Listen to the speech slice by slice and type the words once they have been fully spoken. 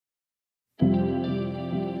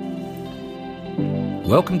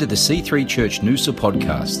Welcome to the C3 Church Noosa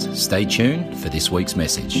podcast. Stay tuned for this week's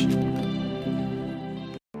message.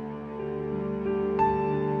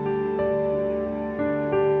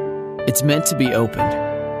 It's meant to be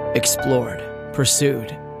opened, explored,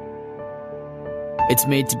 pursued. It's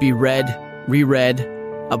made to be read, reread,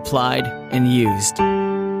 applied, and used.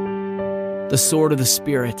 The sword of the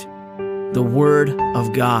Spirit, the Word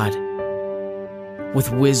of God,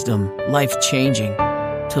 with wisdom, life-changing,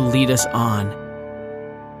 to lead us on.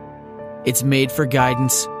 It's made for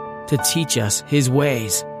guidance, to teach us His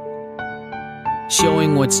ways,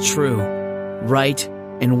 showing what's true, right,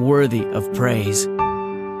 and worthy of praise.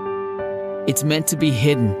 It's meant to be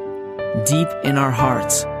hidden deep in our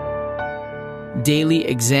hearts, daily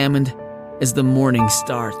examined as the morning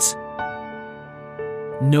starts.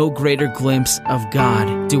 No greater glimpse of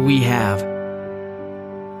God do we have,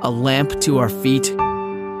 a lamp to our feet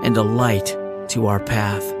and a light to our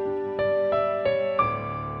path.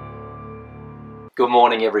 Good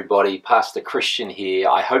morning, everybody. Pastor Christian here.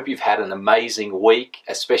 I hope you've had an amazing week,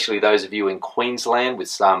 especially those of you in Queensland with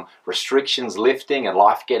some restrictions lifting and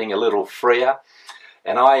life getting a little freer.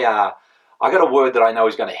 And I got a word that I know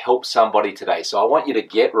is going to help somebody today. So I want you to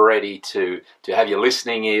get ready to have your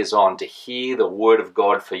listening ears on to hear the word of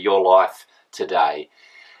God for your life today.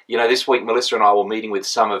 You know, this week Melissa and I were meeting with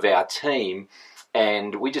some of our team,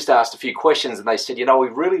 and we just asked a few questions, and they said, you know, we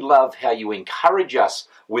really love how you encourage us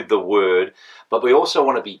with the word, but we also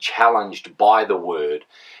want to be challenged by the word.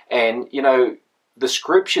 And, you know, the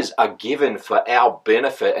scriptures are given for our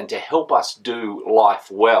benefit and to help us do life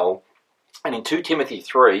well. And in 2 Timothy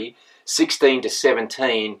 3, 16 to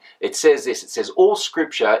 17, it says this. It says, all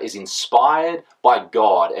scripture is inspired by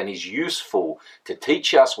God and is useful to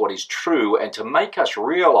teach us what is true and to make us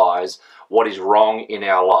realize what is wrong in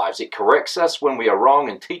our lives. It corrects us when we are wrong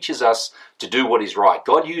and teaches us to do what is right.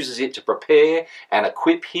 God uses it to prepare and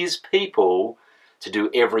equip His people to do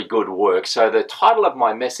every good work. So the title of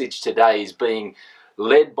my message today is being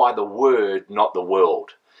led by the Word, not the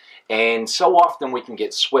world. And so often we can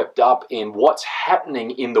get swept up in what's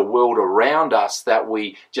happening in the world around us that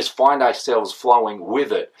we just find ourselves flowing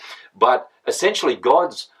with it. But essentially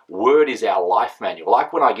God's Word is our life manual.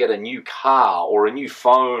 Like when I get a new car or a new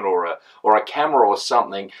phone or a camera or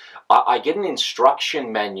something, I get an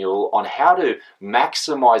instruction manual on how to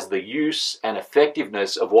maximize the use and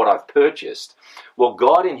effectiveness of what I've purchased. Well,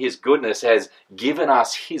 God in His goodness has given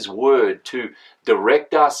us His Word to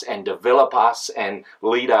direct us and develop us and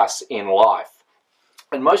lead us in life.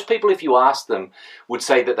 And most people, if you ask them, would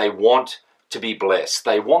say that they want to be blessed.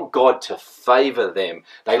 They want God to favor them.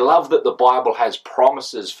 They love that the Bible has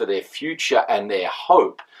promises for their future and their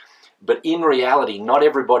hope. But in reality, not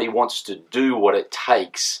everybody wants to do what it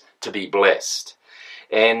takes to be blessed.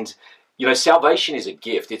 And you know, salvation is a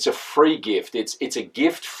gift. It's a free gift. It's a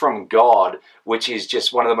gift from God, which is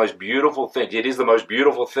just one of the most beautiful things. It is the most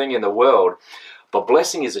beautiful thing in the world. But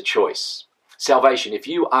blessing is a choice. Salvation, if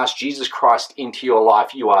you ask Jesus Christ into your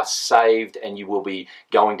life, you are saved and you will be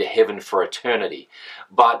going to heaven for eternity.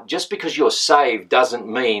 But just because you're saved doesn't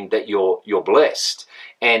mean that you're blessed.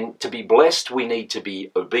 And to be blessed, we need to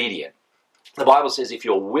be obedient. The Bible says if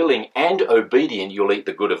you're willing and obedient, you'll eat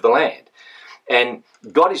the good of the land. And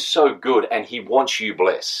God is so good and He wants you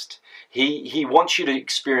blessed. He wants you to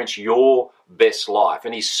experience your best life.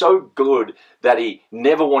 And He's so good that He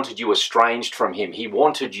never wanted you estranged from Him. He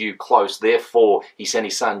wanted you close. Therefore, He sent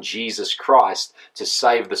His Son, Jesus Christ, to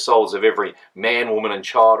save the souls of every man, woman, and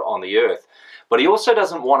child on the earth. But He also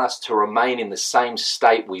doesn't want us to remain in the same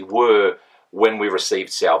state we were when we received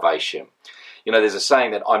salvation. You know, there's a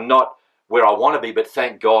saying that I'm not where I want to be, but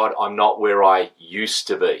thank God I'm not where I used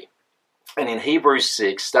to be. And in Hebrews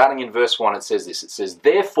 6, starting in verse 1, it says this. It says,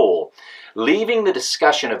 therefore, leaving the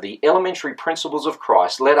discussion of the elementary principles of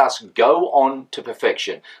Christ, let us go on to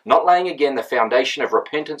perfection, not laying again the foundation of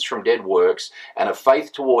repentance from dead works and of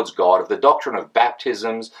faith towards God, of the doctrine of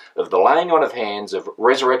baptisms, of the laying on of hands, of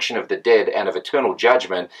resurrection of the dead, and of eternal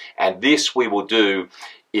judgment. And this we will do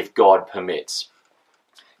if God permits.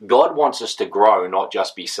 God wants us to grow, not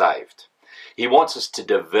just be saved. He wants us to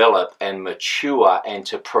develop and mature and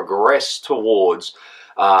to progress towards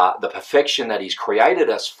the perfection that He's created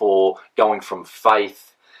us for, going from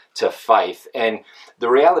faith to faith. And the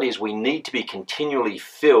reality is we need to be continually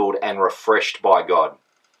filled and refreshed by God.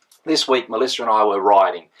 This week, Melissa and I were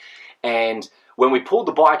riding, and when we pulled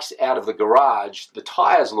the bikes out of the garage, the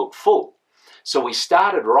tires looked full. So we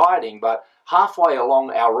started riding, but halfway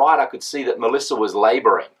along our ride, I could see that Melissa was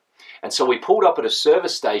laboring. And so we pulled up at a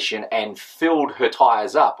service station and filled her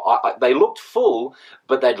tires up. They looked full,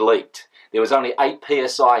 but they'd leaked. there was only 8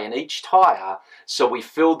 psi in each tyre, so we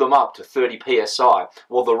filled them up to 30 psi.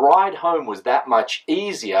 Well, the ride home was that much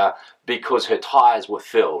easier because her tyres were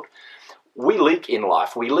filled. We leak in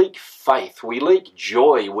life, we leak faith, we leak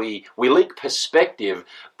joy, we leak perspective,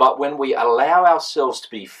 but when we allow ourselves to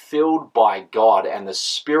be filled by God and the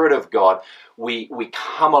Spirit of God, we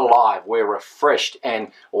come alive, we're refreshed,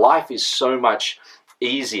 and life is so much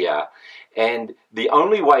easier. And the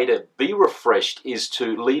only way to be refreshed is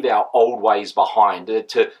to leave our old ways behind,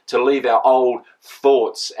 to leave our old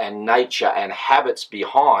thoughts and nature and habits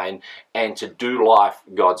behind, and to do life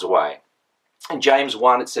God's way. In James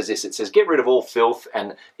 1, it says this, it says, "Get rid of all filth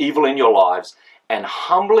and evil in your lives, and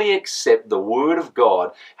humbly accept the word of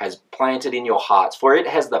God has planted in your hearts, for it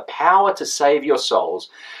has the power to save your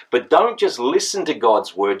souls." But don't just listen to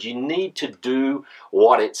God's word, you need to do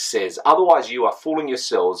what it says. Otherwise, you are fooling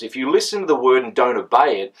yourselves. If you listen to the word and don't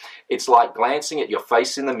obey it, it's like glancing at your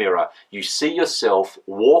face in the mirror. You see yourself,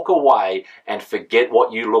 walk away, and forget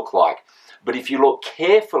what you look like. But if you look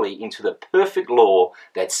carefully into the perfect law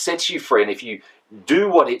that sets you free, and if you do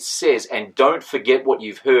what it says and don't forget what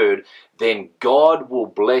you've heard, then God will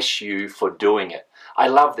bless you for doing it. I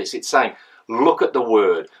love this. It's saying, look at the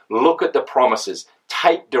word, look at the promises,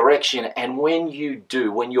 take direction, and when you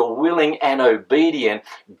do, when you're willing and obedient,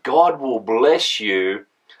 God will bless you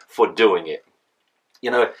for doing it. You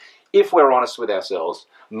know, if we're honest with ourselves,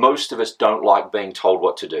 most of us don't like being told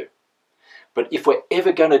what to do. But if we're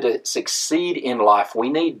ever going to succeed in life, we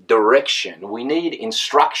need direction, we need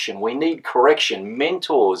instruction, we need correction,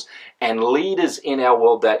 mentors and leaders in our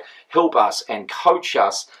world that help us and coach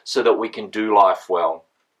us so that we can do life well.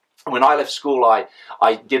 When I left school,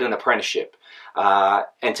 I did an apprenticeship.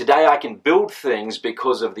 And today I can build things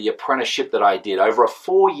because of the apprenticeship that I did. Over a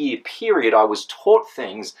 4-year period, I was taught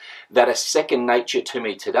things that are second nature to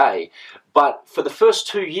me today. But for the first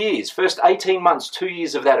 2 years, first 18 months, 2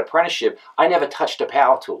 years of that apprenticeship, I never touched a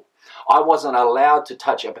power tool. I wasn't allowed to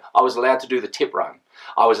touch it. I was allowed to do the tip run.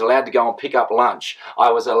 I was allowed to go and pick up lunch.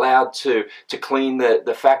 I was allowed to clean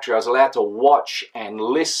the factory. I was allowed to watch and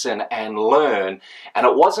listen and learn. And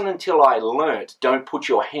it wasn't until I learnt, don't put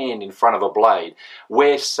your hand in front of a blade,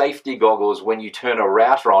 wear safety goggles when you turn a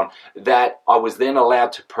router on, that I was then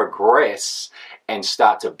allowed to progress and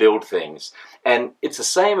start to build things. And it's the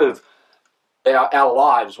same of our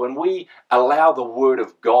lives. When we allow the word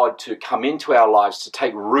of God to come into our lives, to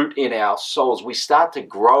take root in our souls, we start to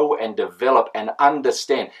grow and develop and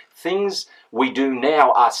understand. Things we do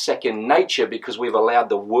now are second nature because we've allowed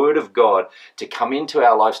the word of God to come into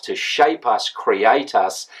our lives to shape us, create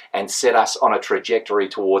us, and set us on a trajectory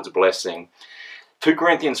towards blessing. 2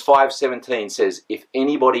 Corinthians 5:17 says, "If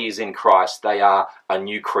anybody is in Christ, they are a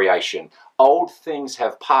new creation. Old things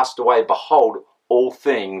have passed away. Behold, all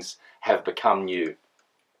things have become new."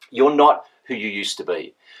 You're not who you used to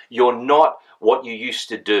be. You're not what you used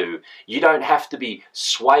to do. You don't have to be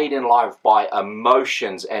swayed in life by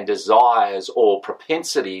emotions and desires or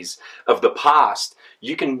propensities of the past.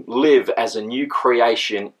 You can live as a new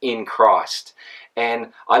creation in Christ.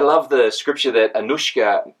 And I love the scripture that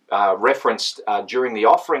Anushka referenced during the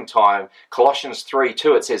offering time, Colossians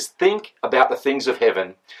 3:2. It says, "Think about the things of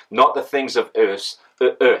heaven, not the things of earth,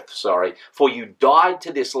 for you died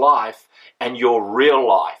to this life, and your real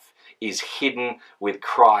life is hidden with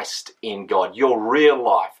Christ in God." Your real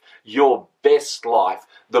life, your best life,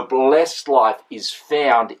 the blessed life is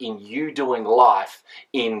found in you doing life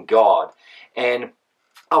in God. And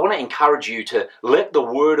I want to encourage you to let the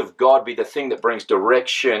word of God be the thing that brings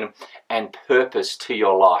direction and purpose to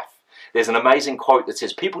your life. There's an amazing quote that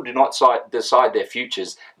says, "People do not decide their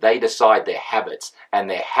futures, they decide their habits, and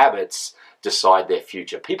their habits decide their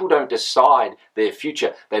future." People don't decide their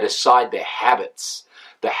future, they decide their habits.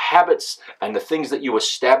 The habits and the things that you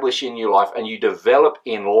establish in your life and you develop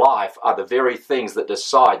in life are the very things that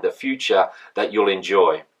decide the future that you'll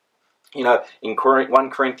enjoy. You know, in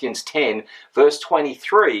 1 Corinthians 10, verse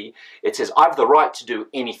 23, it says, "I have the right to do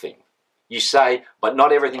anything." You say, "But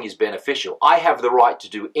not everything is beneficial." I have the right to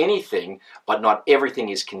do anything, but not everything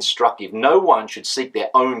is constructive. No one should seek their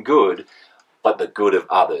own good, but the good of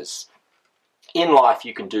others. In life,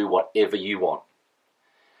 you can do whatever you want,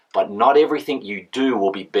 but not everything you do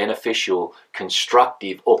will be beneficial,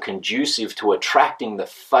 constructive, or conducive to attracting the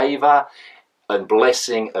favor and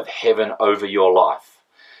blessing of heaven over your life.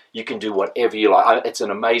 You can do whatever you like. It's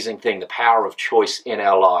an amazing thing, the power of choice in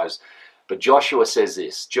our lives. But Joshua says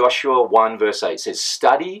this, Joshua 1 verse 8 says,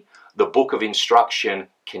 "Study the book of instruction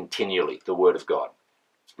continually," the word of God.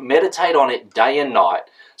 Meditate on it day and night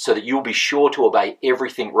so that you'll be sure to obey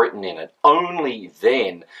everything written in it. Only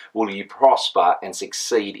then will you prosper and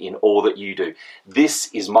succeed in all that you do. This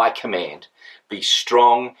is my command. Be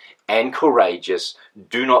strong and courageous.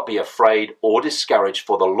 Do not be afraid or discouraged,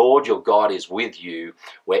 for the Lord your God is with you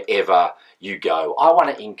wherever you go. I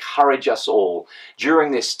want to encourage us all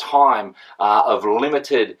during this time of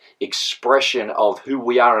limited expression of who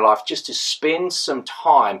we are in life, just to spend some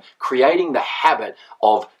time creating the habit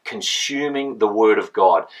of consuming the Word of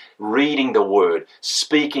God, reading the Word,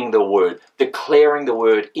 speaking the Word, declaring the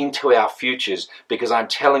Word into our futures, because I'm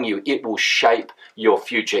telling you, it will shape your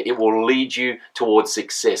future. It will lead you towards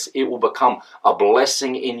success. It will become a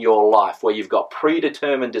blessing in your life where you've got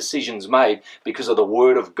predetermined decisions made because of the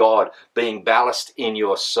Word of God being ballast in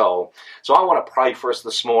your soul. So I want to pray for us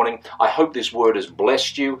this morning. I hope this word has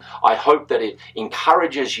blessed you. I hope that it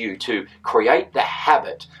encourages you to create the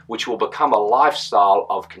habit which will become a lifestyle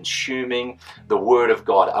of consuming the Word of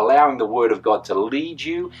God, allowing the Word of God to lead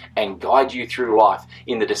you and guide you through life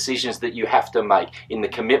in the decisions that you have to make, in the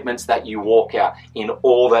commitments that you walk out, in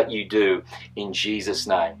all that you do, in Jesus'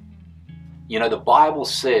 name. You know, the Bible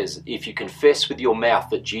says if you confess with your mouth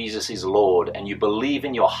that Jesus is Lord and you believe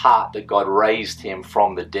in your heart that God raised him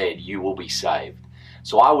from the dead, you will be saved.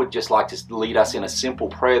 So I would just like to lead us in a simple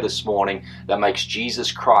prayer this morning that makes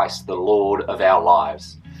Jesus Christ the Lord of our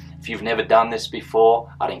lives. If you've never done this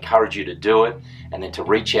before, I'd encourage you to do it and then to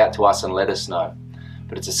reach out to us and let us know.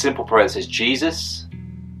 But it's a simple prayer that says, Jesus,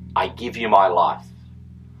 I give you my life.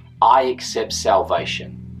 I accept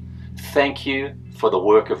salvation. Thank you for the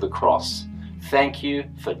work of the cross. Thank you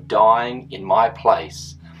for dying in my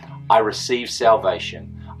place. I receive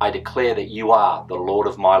salvation. I declare that you are the Lord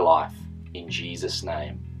of my life. In Jesus'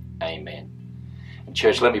 name, amen. And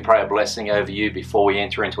church, let me pray a blessing over you before we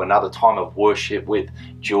enter into another time of worship with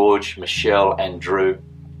George, Michelle, and Drew.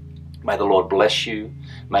 May the Lord bless you.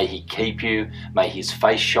 May he keep you. May his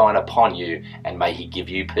face shine upon you. And may he give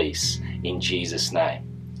you peace. In Jesus'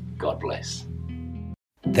 name, God bless.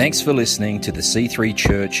 Thanks for listening to the C3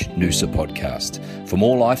 Church Noosa podcast. For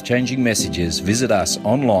more life-changing messages, visit us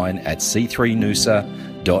online at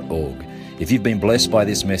c3noosa.org. If you've been blessed by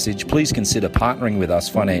this message, please consider partnering with us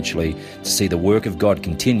financially to see the work of God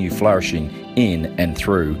continue flourishing in and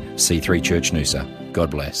through C3 Church Noosa.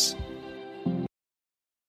 God bless.